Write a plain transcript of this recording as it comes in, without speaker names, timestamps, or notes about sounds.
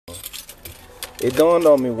it dawned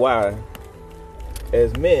on me why,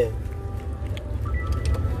 as men,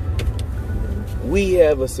 we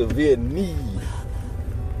have a severe need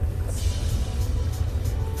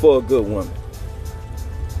for a good woman.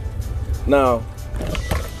 Now,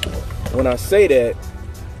 when I say that,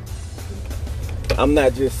 I'm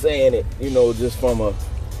not just saying it, just from a,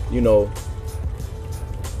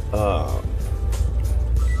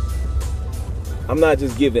 I'm not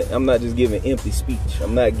just giving empty speech.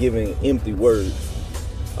 I'm not giving empty words.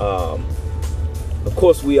 Of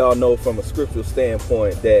course, we all know from a scriptural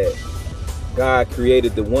standpoint that God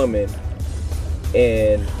created the woman,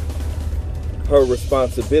 and her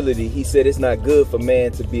responsibility, he said, it's not good for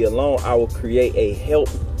man to be alone. I will create a help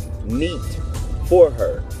meet for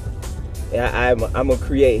her. And I'm going to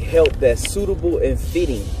create help that's suitable and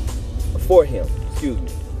fitting for him. Excuse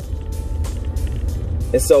me.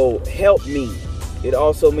 And so help me, it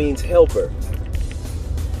also means helper.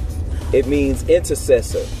 It means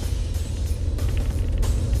intercessor.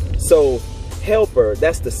 So helper,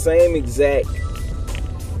 that's the same exact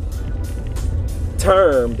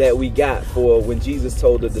term that we got for when Jesus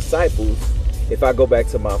told the disciples, if I go back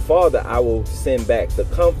to my Father, I will send back the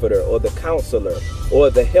comforter or the counselor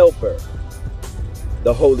or the helper,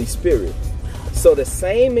 the Holy Spirit. So the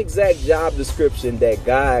same exact job description that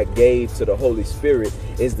God gave to the Holy Spirit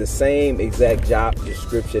is the same exact job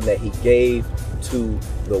description that he gave to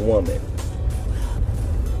the woman.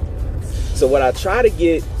 So what I try to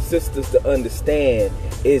get sisters to understand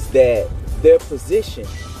is that their position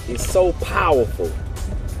is so powerful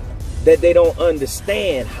that they don't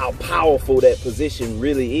understand how powerful that position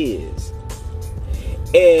really is.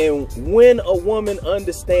 And when a woman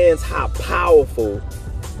understands how powerful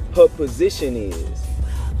her position is,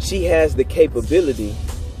 she has the capability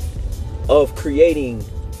of creating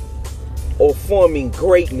or forming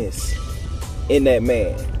greatness in that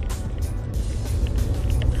man.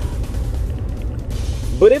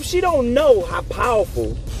 But if she don't know how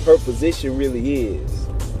powerful her position really is,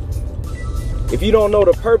 if you don't know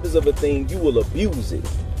the purpose of a thing, you will abuse it.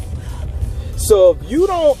 So if you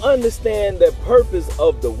don't understand the purpose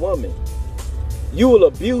of the woman, you will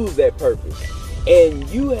abuse that purpose. And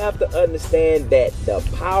you have to understand that the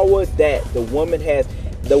power that the woman has,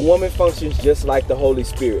 the woman functions just like the Holy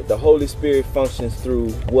Spirit. The Holy Spirit functions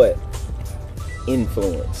through what?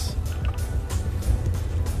 Influence.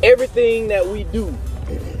 Everything that we do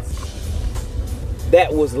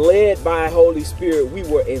that was led by Holy Spirit, we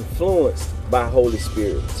were influenced by Holy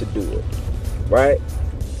Spirit to do it, right?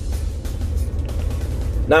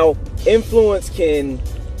 Now, influence can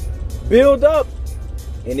build up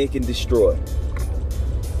and it can destroy.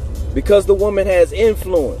 Because the woman has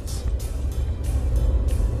influence.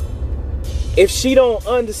 If she don't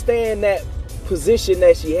understand that position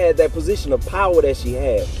that she had, that position of power that she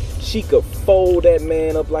had, she could fold that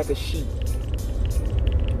man up like a sheep.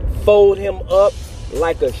 Fold him up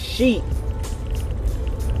like a sheep.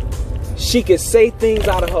 She could say things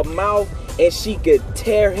out of her mouth and she could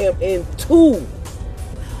tear him in two.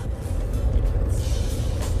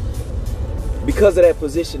 Because of that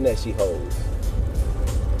position that she holds.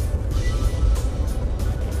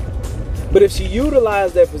 But if she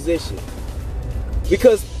utilized that position,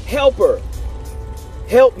 because helper,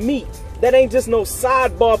 help meet, that ain't just no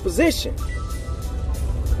sidebar position.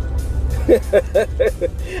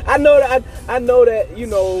 I know that,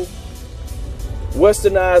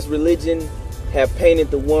 westernized religion have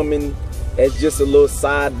painted the woman as just a little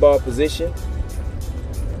sidebar position.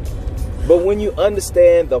 But when you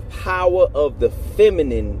understand the power of the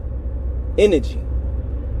feminine energy,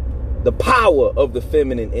 the power of the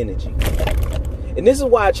feminine energy. And this is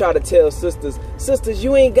why I try to tell sisters,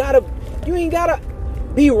 you ain't gotta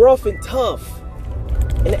be rough and tough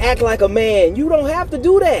and act like a man. You don't have to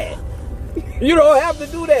do that. You don't have to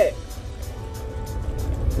do that.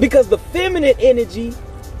 Because the feminine energy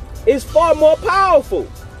is far more powerful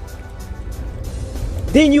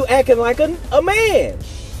than you acting like a man.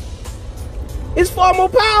 It's far more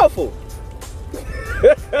powerful.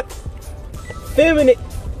 Feminine.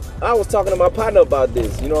 I was talking to my partner about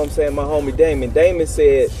this. You know what I'm saying? My homie Damon. Damon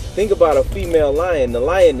said, think about a female lion, the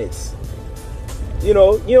lioness. You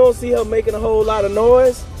don't see her making a whole lot of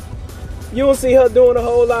noise. You don't see her doing a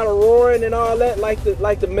whole lot of roaring and all that like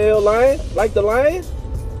the male lion, like the lion.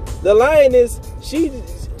 The lioness, she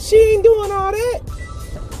ain't doing all that.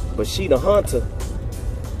 But she the hunter.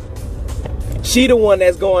 She the one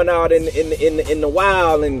that's going out in the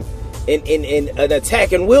wild and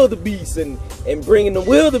attacking wildebeest and bringing the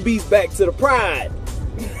wildebeest back to the pride.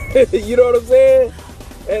 You know what I'm saying?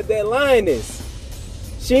 That lioness.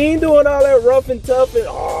 She ain't doing all that rough and tough and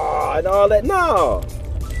all that. No.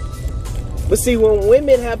 But see, when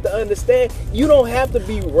women have to understand, you don't have to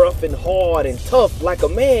be rough and hard and tough like a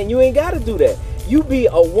man. You ain't got to do that. You be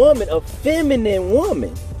a woman, a feminine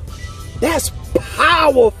woman. That's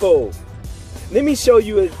powerful. Let me show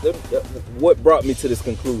you what brought me to this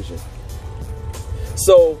conclusion.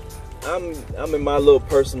 So I'm in my little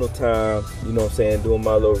personal time, you know what I'm saying, doing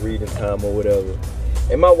my little reading time or whatever.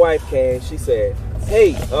 And my wife came, she said,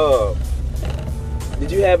 hey,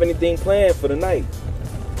 did you have anything planned for the night?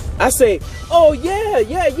 I say, oh yeah.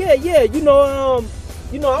 You know,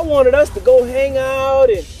 I wanted us to go hang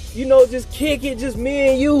out and, you know, just kick it, just me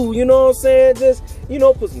and you know what I'm saying? Just, you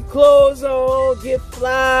know, put some clothes on, get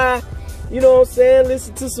fly, you know what I'm saying?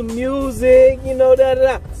 Listen to some music, you know,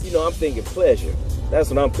 da. You know, I'm thinking pleasure.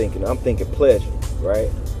 That's what I'm thinking. I'm thinking pleasure,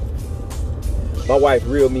 right? My wife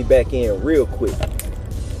reeled me back in real quick.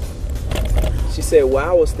 She said, well,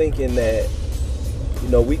 I was thinking that, you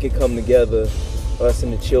know, we could come together, us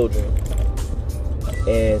and the children,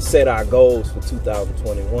 and set our goals for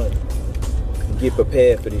 2021 and get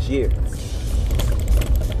prepared for this year.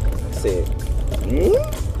 I said,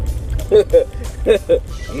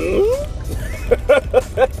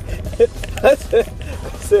 I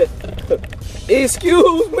said,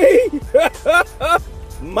 excuse me,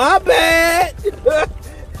 my bad.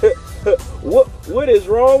 What is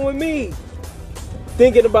wrong with me?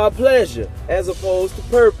 Thinking about pleasure as opposed to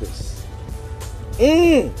purpose.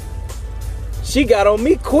 She got on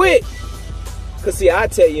me quick. Cause see, I'll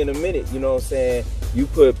tell you in a minute, you know what I'm saying? You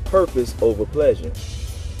put purpose over pleasure.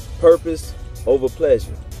 Purpose over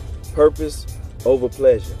pleasure. Purpose over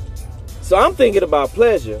pleasure. So I'm thinking about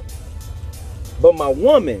pleasure, but my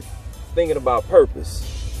woman thinking about purpose.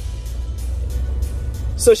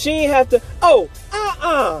 So she ain't have to,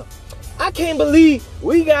 I can't believe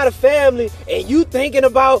we got a family and you thinking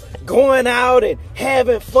about going out and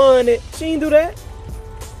having fun. And she ain't do that.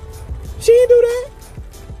 She ain't do that.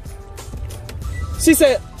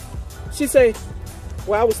 She said,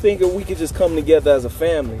 well, I was thinking we could just come together as a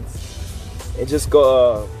family and just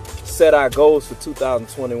go set our goals for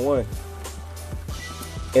 2021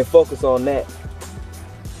 and focus on that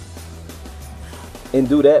and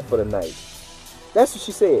do that for the night. That's what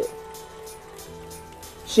she said.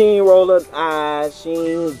 She ain't roll her eyes. She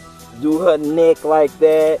ain't do her neck like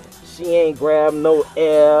that. She ain't grab no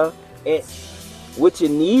air. And what you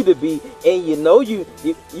need to be, and you know she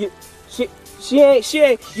ain't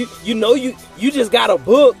you know you just got a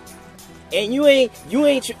book, and you ain't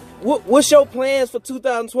what's your plans for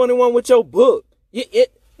 2021 with your book?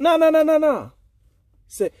 No.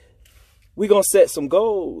 Say we gonna set some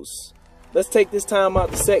goals. Let's take this time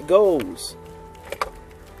out to set goals.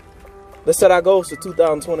 Let's set our goals for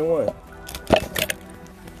 2021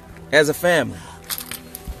 as a family.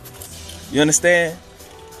 You understand?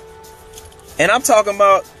 And I'm talking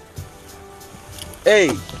about,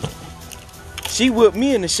 hey, she whipped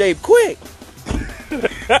me into shape quick.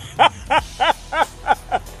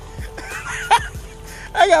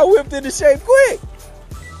 I got whipped into shape quick.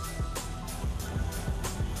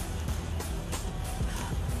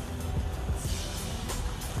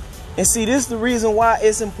 And see, this is the reason why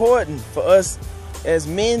it's important for us as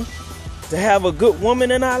men to have a good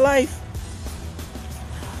woman in our life.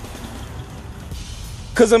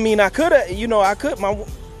 Cause I mean, she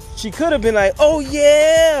could have been like, oh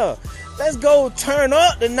yeah, let's go turn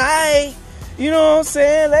up tonight. You know what I'm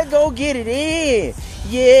saying? Let's go get it in.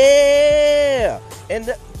 Yeah.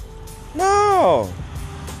 And no.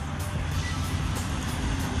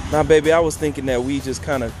 Now, baby, I was thinking that we just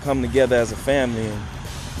kind of come together as a family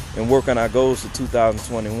and work on our goals for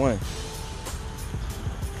 2021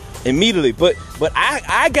 immediately. But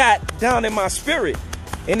I got down in my spirit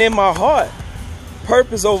and in my heart,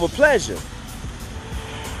 purpose over pleasure.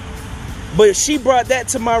 But she brought that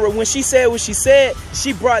to when she said what she said,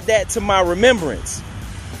 she brought that to my remembrance.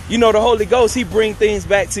 You know, the Holy Ghost, he bring things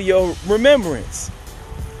back to your remembrance.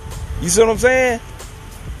 You see what I'm saying?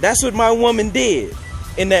 That's what my woman did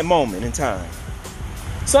in that moment in time.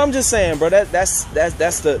 So I'm just saying, bro, that's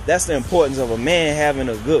the importance of a man having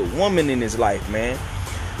a good woman in his life, man.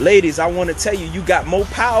 Ladies, I want to tell you, you got more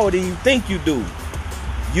power than you think you do.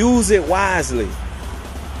 Use it wisely.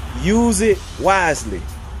 Use it wisely.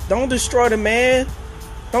 Don't destroy the man.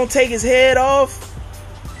 Don't take his head off.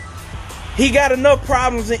 He got enough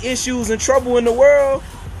problems and issues and trouble in the world.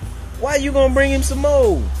 Why you gonna bring him some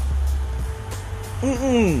more?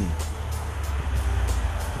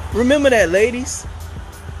 Remember that, ladies.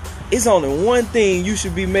 It's only one thing you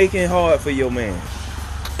should be making hard for your man.